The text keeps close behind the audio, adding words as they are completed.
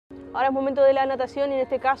Ahora es momento de la natación y en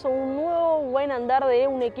este caso un nuevo buen andar de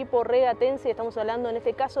un equipo regatense. Estamos hablando en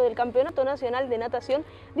este caso del Campeonato Nacional de Natación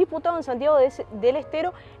disputado en Santiago del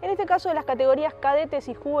Estero, en este caso de las categorías cadetes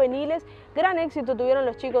y juveniles. Gran éxito tuvieron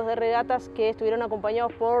los chicos de regatas que estuvieron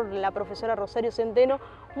acompañados por la profesora Rosario Centeno.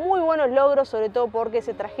 Muy buenos logros, sobre todo porque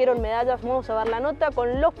se trajeron medallas. Vamos a ver la nota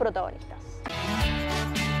con los protagonistas.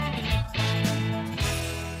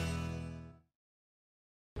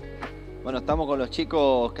 Bueno, estamos con los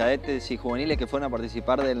chicos cadetes y juveniles que fueron a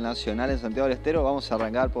participar del Nacional en Santiago del Estero. Vamos a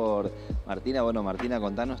arrancar por Martina. Bueno, Martina,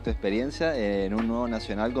 contanos tu experiencia en un nuevo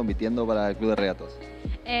Nacional compitiendo para el Club de Regatas.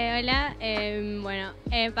 Hola,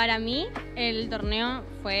 para mí el torneo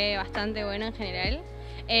fue bastante bueno en general.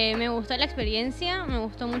 Me gustó la experiencia, me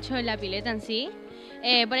gustó mucho la pileta en sí.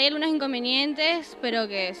 Por ahí algunos inconvenientes, pero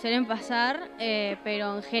que suelen pasar,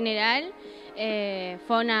 pero en general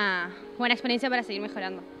fue una buena experiencia para seguir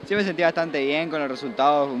mejorando. Sí, me sentí bastante bien con los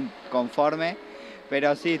resultados, conforme,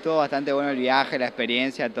 pero sí, estuvo bastante bueno el viaje, la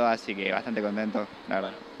experiencia, todo, así que bastante contento, la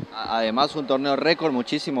verdad. Además, un torneo récord,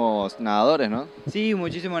 muchísimos nadadores, ¿no? Sí,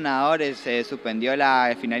 muchísimos nadadores, se suspendió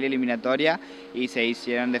la final eliminatoria y se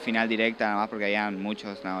hicieron de final directa, nada más porque habían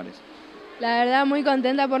muchos nadadores. La verdad muy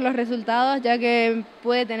contenta por los resultados, ya que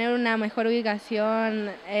pude tener una mejor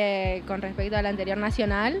ubicación con respecto al anterior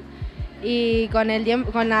nacional. Y con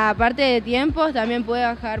la parte de tiempos también pude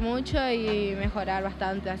bajar mucho y mejorar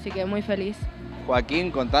bastante, así que muy feliz.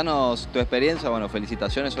 Joaquín, contanos tu experiencia. Bueno,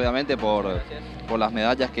 felicitaciones obviamente por las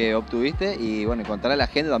medallas que obtuviste y bueno, contarle a la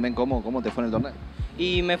gente también cómo te fue en el torneo.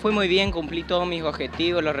 Y me fue muy bien, cumplí todos mis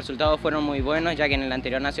objetivos, los resultados fueron muy buenos, ya que en el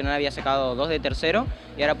anterior nacional había sacado 2 de tercero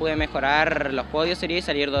y ahora pude mejorar los podios sería y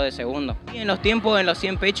salir 2 de segundo. Y en los tiempos, en los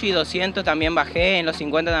 100 pecho y 200 también bajé, en los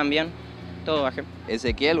 50 también. Todo bajé.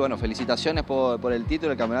 Ezequiel, bueno, felicitaciones por el título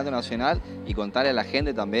del Campeonato Nacional y contarle a la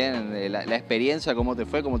gente también la experiencia, cómo te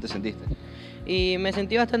fue, cómo te sentiste. Y me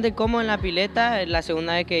sentí bastante cómodo en la pileta, la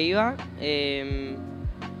segunda vez que iba.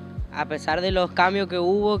 A pesar de los cambios que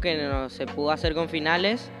hubo, que no se pudo hacer con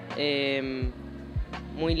finales,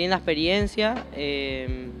 muy linda experiencia.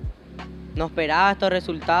 No esperaba estos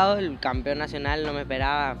resultados, el campeón nacional no me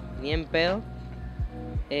esperaba ni en pedo.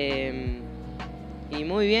 Y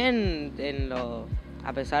muy bien,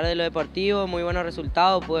 a pesar de lo deportivo, muy buenos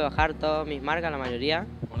resultados, pude bajar todas mis marcas, la mayoría.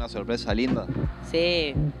 Una sorpresa linda.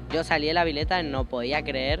 Sí, yo salí de la pileta y no podía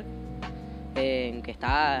creer que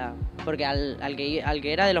estaba, porque al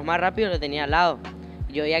que era de los más rápidos lo tenía al lado.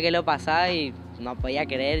 Yo veía que lo pasaba y no podía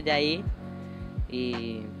creer ya ahí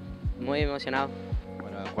y muy emocionado.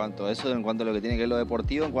 En cuanto a eso, en cuanto a lo que tiene que ver lo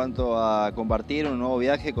deportivo, en cuanto a compartir un nuevo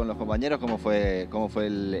viaje con los compañeros, ¿cómo fue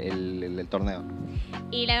el torneo?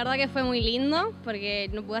 Y la verdad que fue muy lindo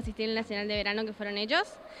porque no pude asistir al Nacional de Verano que fueron ellos.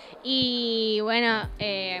 Y bueno,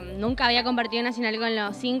 nunca había compartido Nacional con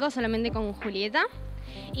los 5, solamente con Julieta.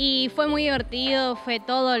 Y fue muy divertido, fue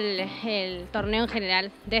todo el torneo en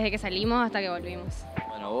general, desde que salimos hasta que volvimos.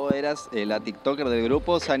 Bueno, vos eras la TikToker del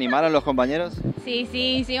grupo, ¿se animaron los compañeros? Sí,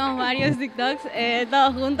 hicimos varios TikToks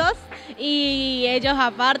todos juntos y ellos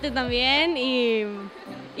aparte también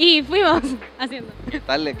y fuimos haciendo. ¿Qué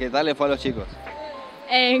tal le fue a los chicos?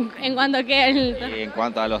 ¿En cuanto a qué? Y en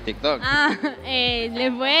cuanto a los TikToks.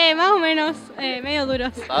 Les fue más o menos medio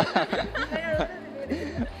duros.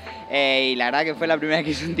 Y la verdad que fue la primera vez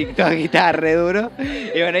que hice un TikTok y estaba re duro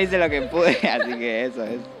y bueno, hice lo que pude, así que eso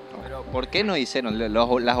es. Pero ¿por qué no hicieron?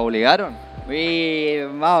 ¿Las obligaron? Y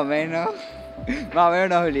más o menos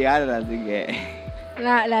nos obligaron, así que...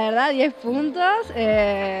 La verdad 10 puntos,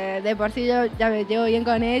 de por sí yo ya me llevo bien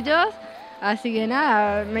con ellos, así que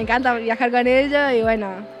nada, me encanta viajar con ellos y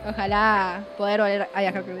bueno, ojalá poder volver a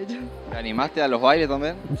viajar con ellos. ¿Te animaste a los bailes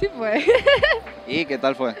también? Sí fue. ¿Y qué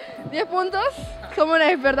tal fue? 10 puntos, somos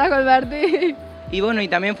una experta con Martín. Y bueno, y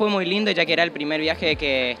también fue muy lindo ya que era el primer viaje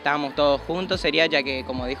que estábamos todos juntos, sería ya que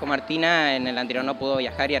como dijo Martina, en el anterior no pudo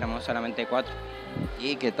viajar y éramos solamente 4.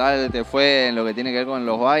 ¿Y qué tal te fue en lo que tiene que ver con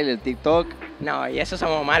los bailes, el TikTok? No, y eso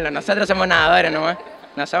somos malos, nosotros somos nadadores nomás.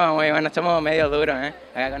 No somos muy buenos, somos medio duros,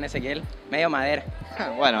 acá con Ezequiel, medio madera.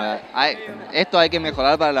 Bueno, esto hay que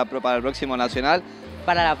mejorar para el próximo Nacional.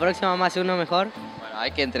 Para la próxima vamos a hacer uno mejor. Bueno,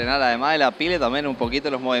 hay que entrenar además de la pile también un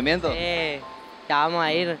poquito los movimientos. Ya vamos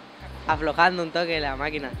a ir aflojando un toque la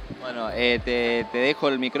máquina. Bueno, te dejo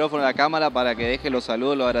el micrófono a la cámara para que dejes los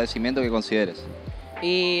saludos, los agradecimientos que consideres.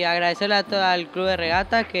 Y agradecerle a todo el club de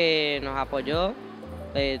regatas que nos apoyó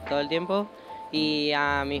todo el tiempo y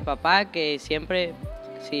a mis papás que siempre,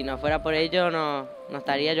 si no fuera por ellos, no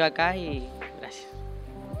estaría yo acá y gracias.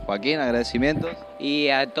 Joaquín, agradecimientos. Y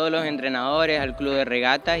a todos los entrenadores, al club de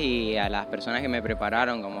regatas y a las personas que me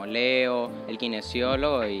prepararon como Leo, el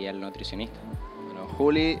kinesiólogo y el nutricionista.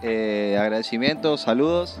 Juli, agradecimientos,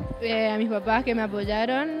 saludos. A mis papás que me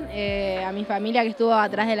apoyaron, a mi familia que estuvo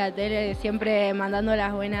atrás de la tele siempre mandando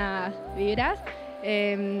las buenas vibras,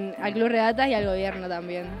 al Club Regatas y al gobierno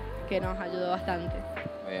también, que nos ayudó bastante.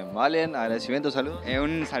 Bien, Valen, agradecimientos, saludos.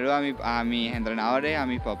 Un saludo a mis entrenadores, a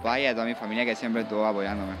mis papás y a toda mi familia que siempre estuvo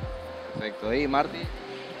apoyándome. Perfecto, ¿y Marti?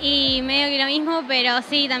 Y medio que lo mismo, pero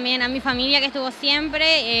sí, también a mi familia que estuvo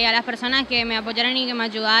siempre, a las personas que me apoyaron y que me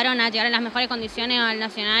ayudaron a llegar en las mejores condiciones al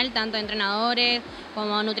Nacional, tanto entrenadores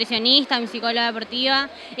como nutricionistas, mi psicóloga deportiva,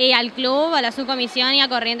 y al club, a la subcomisión y a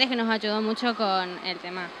Corrientes que nos ayudó mucho con el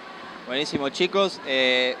tema. Buenísimo, chicos.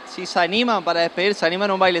 Si se animan para despedir, ¿se animan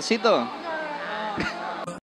a un bailecito?